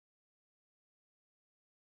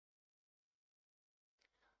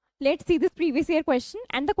Let's see this previous year question.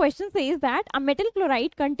 And the question says that a metal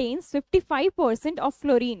chloride contains 55% of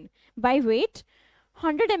fluorine by weight.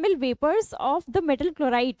 100 ml vapors of the metal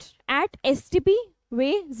chloride at STP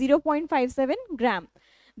weigh 0.57 gram.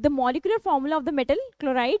 The molecular formula of the metal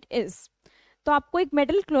chloride is. तो आपको एक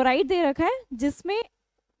metal chloride दे रखा है जिसमें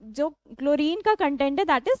जो chlorine का content है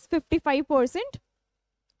that is 55%,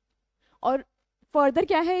 और फर्दर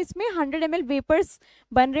क्या है इसमें 100 ml वेपर्स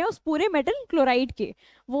बन रहे हैं उस पूरे मेटल क्लोराइड के,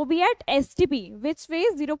 वो भी eight STP which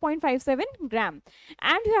ways 0.57 gram.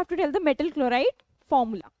 And you have to tell the metal chloride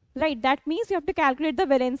formula, right? That means you have to calculate the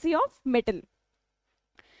valency of metal.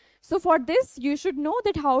 So for this you should know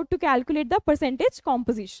that how to calculate the percentage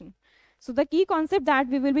composition. So the key concept that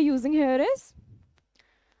we will be using here is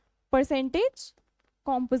percentage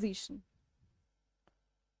composition,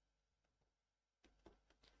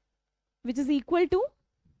 which is equal to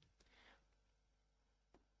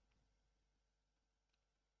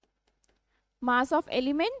mass of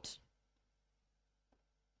element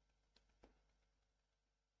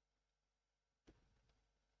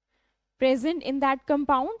present in that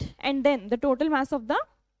compound and then the total mass of the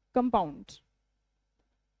compound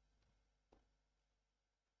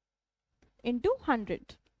into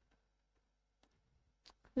 100,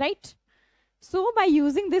 right? So by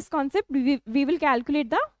using this concept we will calculate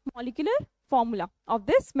the molecular formula of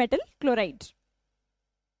this metal chloride.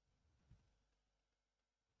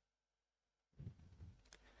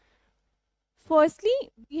 Firstly,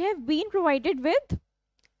 we have been provided with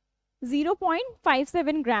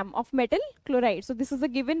 0.57 gram of metal chloride. So this is a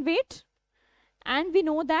given weight, and we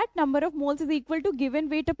know that number of moles is equal to given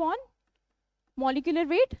weight upon molecular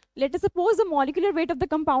weight. Let us suppose the molecular weight of the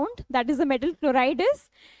compound, that is the metal chloride, is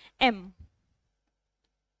m,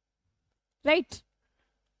 right?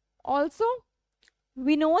 Also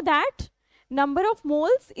we know that number of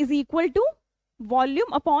moles is equal to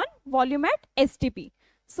volume upon volume at STP.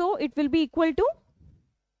 So it will be equal to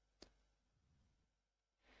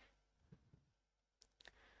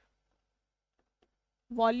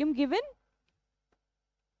volume given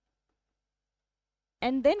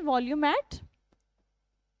and then volume at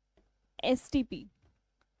STP,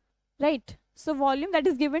 right? So volume that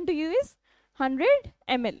is given to you is 100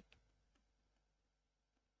 ml,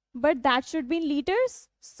 but that should be in liters,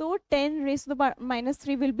 so 10 raised to the minus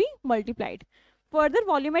 3 will be multiplied. Further,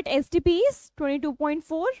 volume at STP is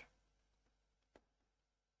 22.4.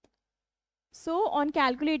 So on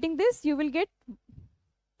calculating this you will get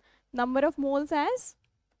number of moles as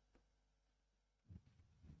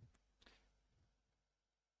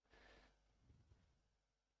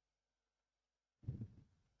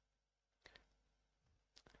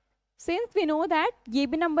since we know that ये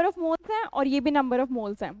भी number of moles है और ये भी number of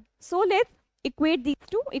moles है, so let's equate these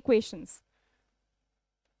two equations.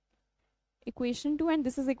 Equation 2 and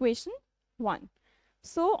this is equation 1.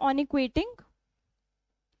 So on equating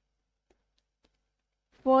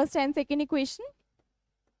first and second equation,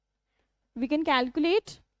 we can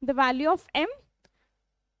calculate the value of m.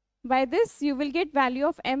 By this you will get value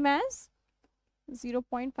of m as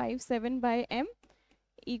 0.57 by m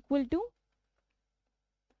equal to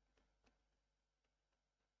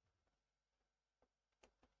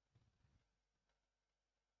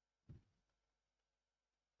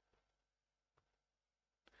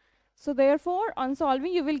so therefore on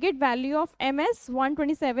solving you will get value of m as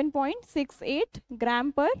 127.68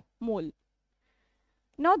 gram per mole.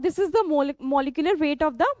 Now this is the molecular weight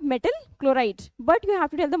of the metal chloride, but you have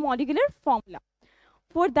to tell the molecular formula.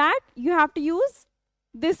 For that you have to use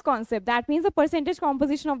this concept, that means the percentage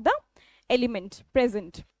composition of the element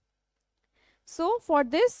present. So for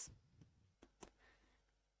this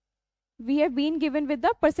we have been given with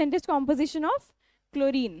the percentage composition of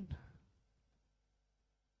chlorine.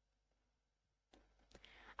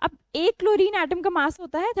 अब एक chlorine atom का मास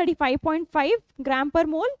होता है 35.5 ग्राम पर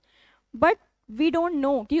मोल, but we don't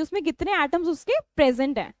know कि उसमें कितने atoms उसके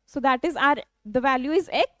प्रेजेंट हैं. So that is are the value is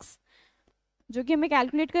x, जो कि हमें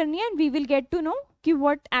कैलकुलेट करनी है, and we will get to know कि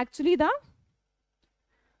what actually the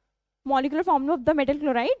molecular formula of the metal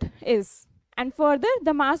chloride is, and further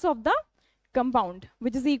the mass of the compound,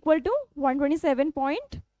 which is equal to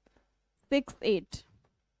 127.68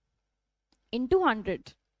 into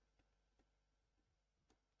 100.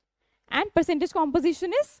 And percentage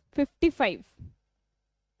composition is 55.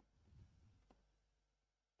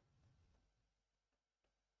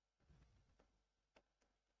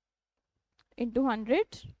 Into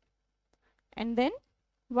 100 and then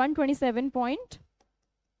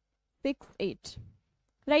 127.68,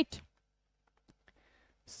 right?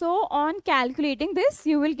 So on calculating this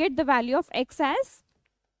you will get the value of x as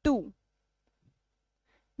 2.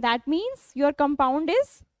 That means your compound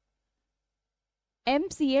is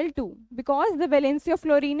MCl2, because the valency of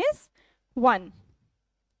fluorine is 1.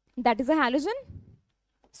 That is a halogen.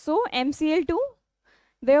 So MCl2.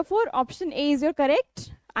 Therefore, option A is your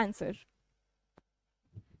correct answer.